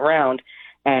second round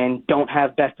and don't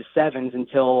have best of 7s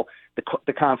until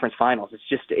the conference finals.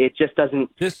 It just doesn't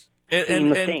seem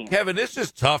the same. Kevin, this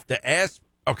is tough to ask.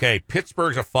 Okay,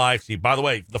 Pittsburgh's a 5 seed. By the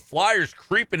way, the Flyers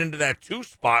creeping into that 2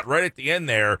 spot right at the end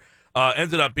there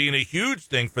ended up being a huge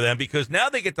thing for them because now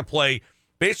they get to play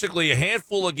basically a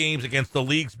handful of games against the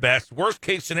league's best. Worst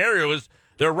case scenario is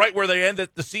they're right where they ended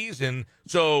the season.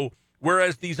 So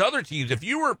whereas these other teams, if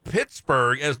you were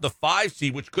Pittsburgh as the 5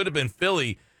 seed, which could have been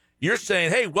Philly, you're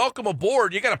saying, hey, welcome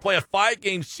aboard. You got to play a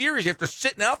 5-game series after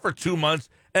sitting out for 2 months.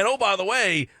 And, oh, by the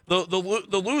way, the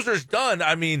loser's done.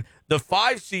 I mean, the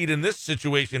 5 seed in this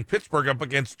situation, Pittsburgh up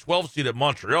against 12 seed at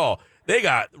Montreal, they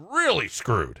got really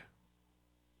screwed.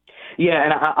 Yeah,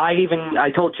 and I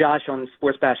told Josh on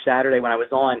Sports Bash Saturday when I was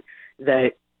on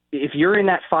that if you're in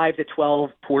that 5 to 12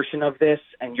 portion of this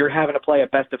and you're having to play a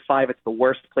best of 5, it's the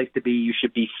worst place to be. You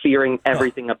should be fearing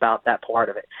everything about that part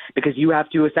of it because you have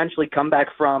to essentially come back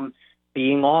from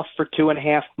being off for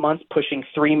 2.5 months, pushing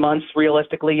 3 months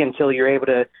realistically until you're able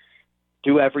to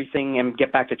do everything and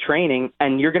get back to training,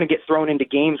 and you're going to get thrown into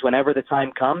games whenever the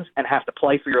time comes and have to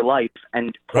play for your life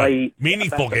and play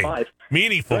meaningful games.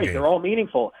 Meaningful games. They're all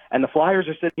meaningful. And the Flyers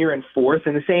are sitting here in fourth,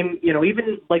 and the same,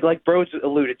 even like Broads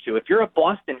alluded to, if you're a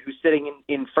Boston who's sitting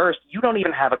in first, you don't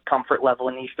even have a comfort level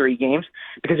in these 3 games,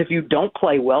 because if you don't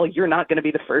play well, you're not going to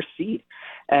be the first seed.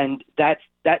 And that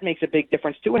makes a big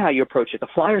difference, too, in how you approach it. The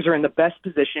Flyers are in the best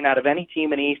position out of any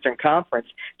team in the Eastern Conference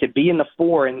to be in the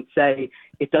 4 and say,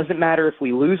 it doesn't matter if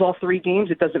we lose all 3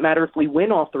 games. It doesn't matter if we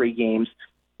win all 3 games.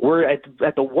 We're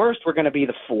at the worst, we're going to be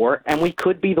the 4, and we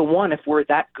could be the 1 if we're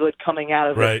that good coming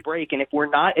out of this break. And if we're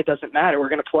not, it doesn't matter. We're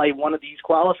going to play one of these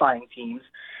qualifying teams.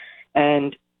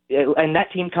 And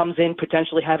that team comes in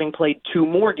potentially having played 2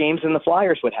 more games than the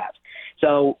Flyers would have.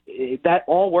 So that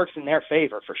all works in their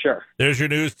favor for sure. There's your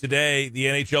news today. The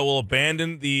NHL will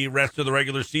abandon the rest of the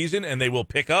regular season, and they will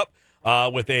pick up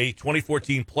with a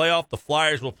 2014 playoff. The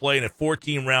Flyers will play in a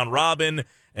 14 round robin,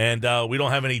 and we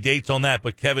don't have any dates on that,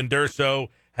 but Kevin Durso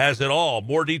has it all.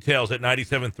 More details at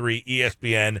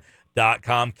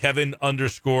 973ESPN.com.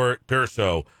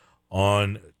 Kevin_Durso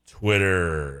on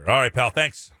Twitter. All right, pal.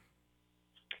 Thanks.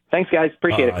 Thanks, guys.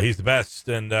 Appreciate it. He's the best.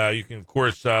 And you can, of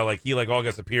course, like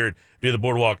August appeared via the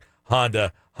Boardwalk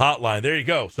Honda hotline. There you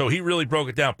go. So he really broke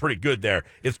it down pretty good there.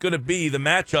 It's going to be, the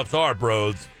matchups are,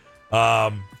 Broads,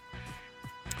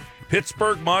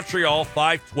 Pittsburgh, Montreal,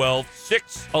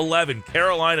 5-12, 6-11,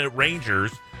 Carolina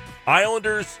Rangers,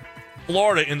 Islanders,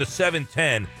 Florida in the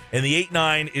 7-10, and the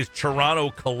 8-9 is Toronto,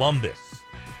 Columbus.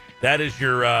 That is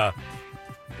your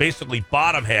basically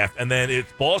bottom half. And then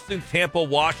it's Boston, Tampa,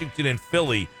 Washington, and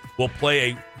Philly will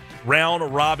play a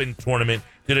round-robin tournament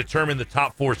to determine the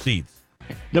top 4 seeds.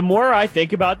 The more I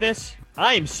think about this,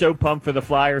 I am so pumped for the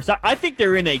Flyers. I think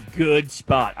they're in a good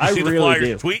spot. I really do. See the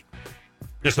Flyers tweet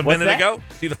just a minute ago?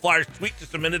 See the Flyers tweet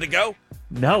just a minute ago?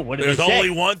 No, what did There's they say?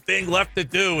 only one thing left to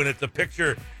do, and it's a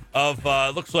picture of,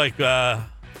 looks like...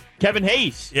 Kevin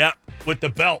Hayes. Yeah, with the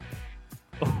belt.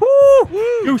 Woo!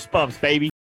 Goosebumps, baby.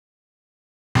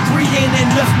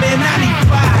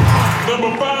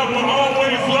 Number 5 will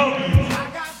always love you.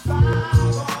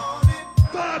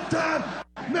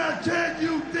 Now can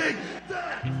you dig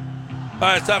that? All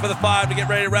right, it's time for the 5 to get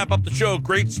ready to wrap up the show.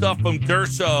 Great stuff from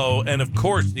Durso. And, of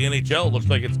course, the NHL looks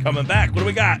like it's coming back. What do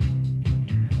we got?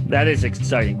 That is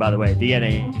exciting, by the way, the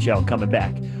NHL coming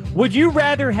back. Would you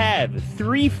rather have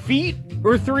 3 feet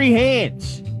or 3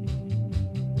 hands?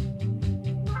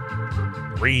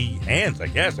 3 hands, I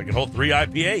guess. I can hold 3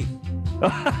 IPAs.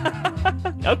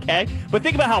 Okay, but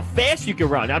think about how fast you can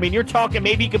run. I mean, you're talking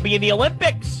maybe you could be in the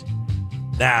Olympics.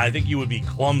 Nah, I think you would be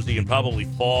clumsy and probably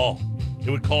fall.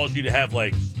 It would cause you to have,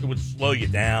 it would slow you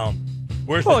down.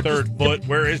 Where's the third foot?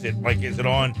 Where is it? Is it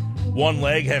on one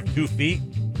leg, have 2 feet?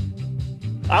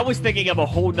 I was thinking of a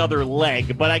whole nother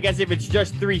leg, but I guess if it's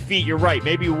just 3 feet, you're right.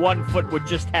 Maybe 1 foot would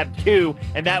just have 2,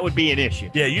 and that would be an issue.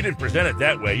 Yeah, you didn't present it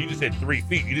that way. You just said 3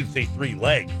 feet. You didn't say 3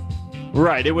 legs.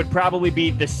 Right. It would probably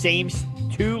be the same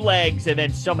 2 legs and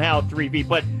then somehow 3 feet.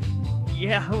 But,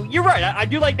 yeah, you're right. I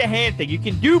do like the hand thing. You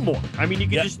can do more. I mean, you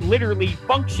can just literally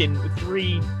function with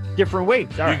 3 different ways.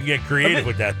 You can get creative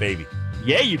with that, baby.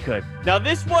 Yeah, you could. Now,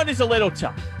 this one is a little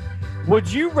tough.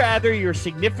 Would you rather your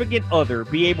significant other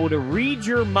be able to read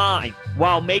your mind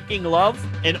while making love,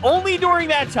 and only during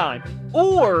that time,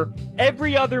 or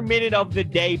every other minute of the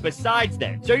day besides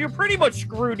that? So you're pretty much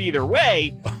screwed either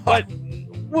way, but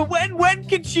when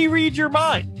can she read your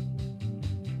mind?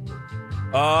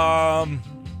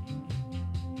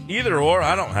 Either or.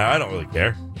 I don't really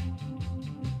care.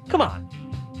 Come on.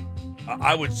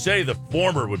 I would say the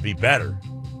former would be better.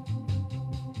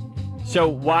 So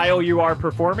while you are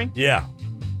performing? Yeah.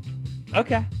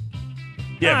 Okay.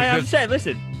 Yeah, I'm saying,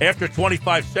 listen. After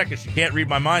 25 seconds, you can't read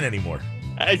my mind anymore.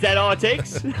 Is that all it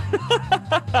takes?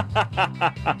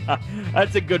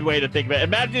 That's a good way to think about it.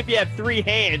 Imagine if you had 3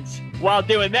 hands while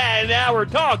doing that, and now we're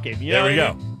talking. There we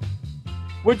go.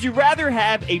 Would you rather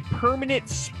have a permanent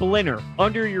splinter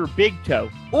under your big toe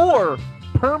or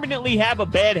permanently have a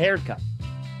bad haircut?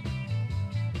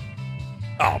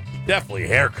 Oh, definitely a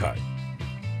haircut.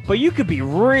 But you could be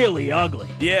really ugly.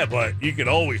 Yeah, but you could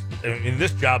always, in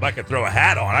this job, I could throw a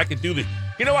hat on. I could do this.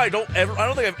 You know, I don't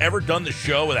think I've ever done the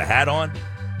show with a hat on.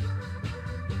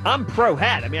 I'm pro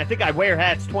hat. I mean, I think I wear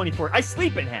hats 24. I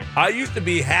sleep in hats. I used to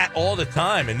be hat all the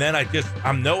time, and then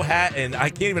I'm no hat, and I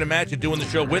can't even imagine doing the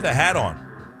show with a hat on.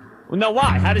 Well, no,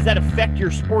 why? How does that affect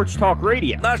your sports talk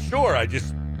radio? Not sure.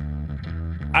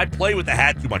 I play with the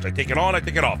hat too much. I take it on, I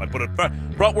take it off. I put it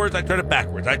frontwards, I turn it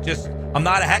backwards. I'm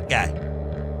not a hat guy.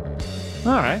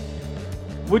 All right.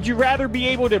 Would you rather be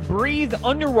able to breathe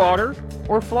underwater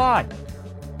or fly?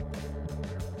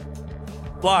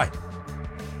 Fly.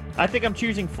 I think I'm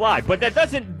choosing fly, but that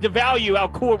doesn't devalue how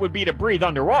cool it would be to breathe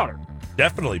underwater.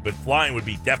 Definitely, but flying would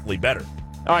be definitely better.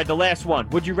 All right, the last one.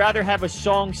 Would you rather have a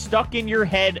song stuck in your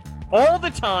head all the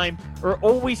time or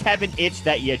always have an itch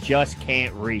that you just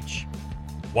can't reach?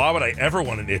 Why would I ever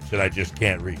want an itch that I just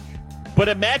can't reach? But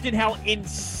imagine how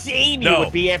insane you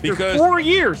would be after 4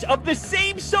 years of the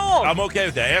same song. I'm okay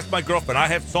with that. Ask my girlfriend. I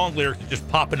have song lyrics that just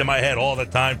pop into my head all the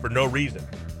time for no reason.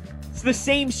 It's the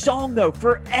same song, though,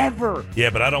 forever. Yeah,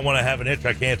 but I don't want to have an itch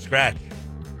I can't scratch.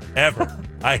 Ever.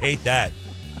 I hate that.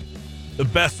 The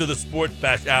best of the Sports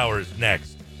Bash hour is next.